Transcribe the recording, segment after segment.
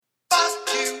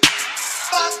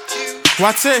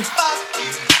Watch it.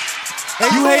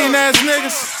 You hating ass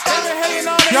niggas.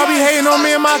 Y'all be hating on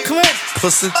me and my clique.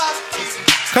 Pussy.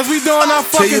 Cause we doing our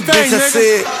fucking thing,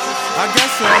 nigga. I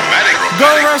guess so. Go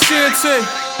rush in too.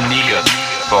 Nigga.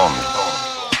 Bomb.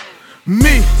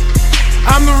 Me.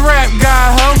 I'm the rap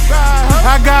guy, ho.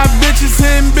 I got bitches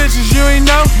hitting bitches, you ain't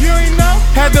know.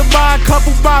 Had to buy a couple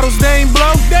bottles, they ain't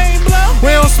blow. We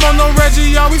don't smoke no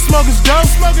Reggie, all we smoke is dope.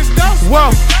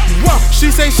 Whoa, she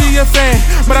say she a fan,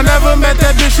 but I never met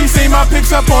that bitch. She seen my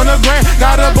pics up on the gram.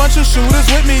 Got a bunch of shooters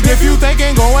with me, if you think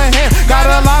ain't going ham. Got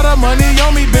a lot of money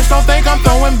on me, bitch, don't think I'm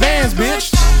throwing bands, bitch.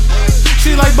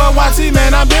 She like, but YT,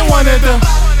 man, I been one of them.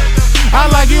 I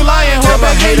like you lying, hope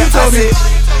I hear you told me.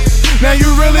 Now you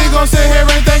really gon' sit here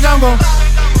and think I'm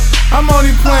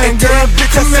only playing, girl,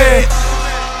 come here.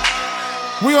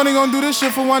 We only gon' do this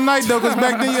shit for one night though, cause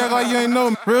back then you act like you ain't know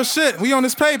me. Real shit, we on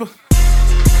this paper.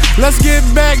 Let's get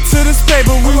back to this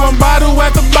paper. We want bottle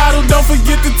after bottle, don't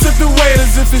forget to tip the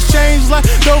waiters. If it's changed like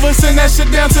over, send that shit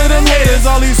down to them haters.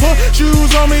 All these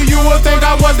shoes on me, you would think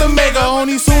I was the maker.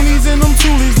 Only Sunnis in them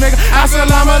toolies, nigga.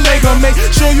 Assalamu alaikum. Make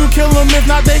sure you kill them, if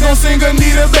not they gon' sing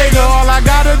Anita Baker. All I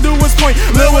gotta do is point,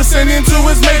 Lil was sending to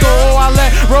his maker. Oh, I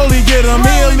let Rolly get him,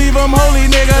 he'll leave him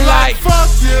holy, nigga. Like, fuck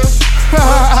you.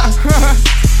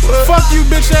 Fuck you,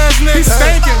 bitch ass nigga.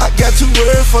 Stinking. I got 2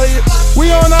 words for you.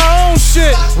 We on our own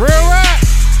shit. Real rap.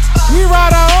 We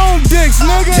ride our own dicks,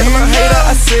 nigga. Tell my hater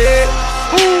I said.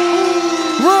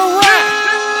 Real rap.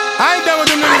 I ain't done with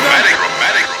them niggas.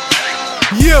 Romantic.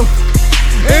 You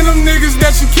and them niggas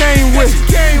that you came with.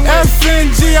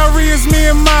 FNGRE is me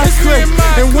and my clique.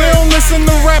 And we don't listen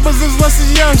to rappers unless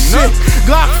it's young shit.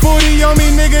 Glock 40 on me,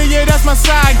 nigga, yeah, that's my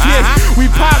sidekick. We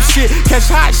pop shit, catch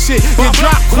hot shit, get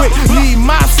drop quick. Need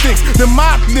mop sticks, the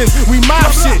mop this, we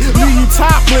mop shit. Leave you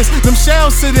topless, them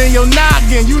shells sit in your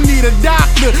noggin. You need a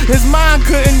doctor, his mind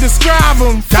couldn't describe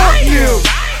them. Fuck you.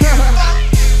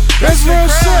 That's real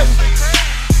shit.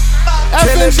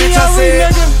 FNGRE,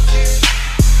 nigga.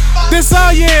 This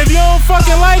all yeah, if you don't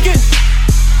fucking like it,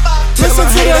 listen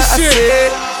to that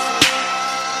shit.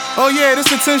 Oh yeah, this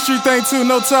the 10th Street thing too,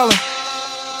 no telling.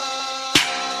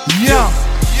 Yeah.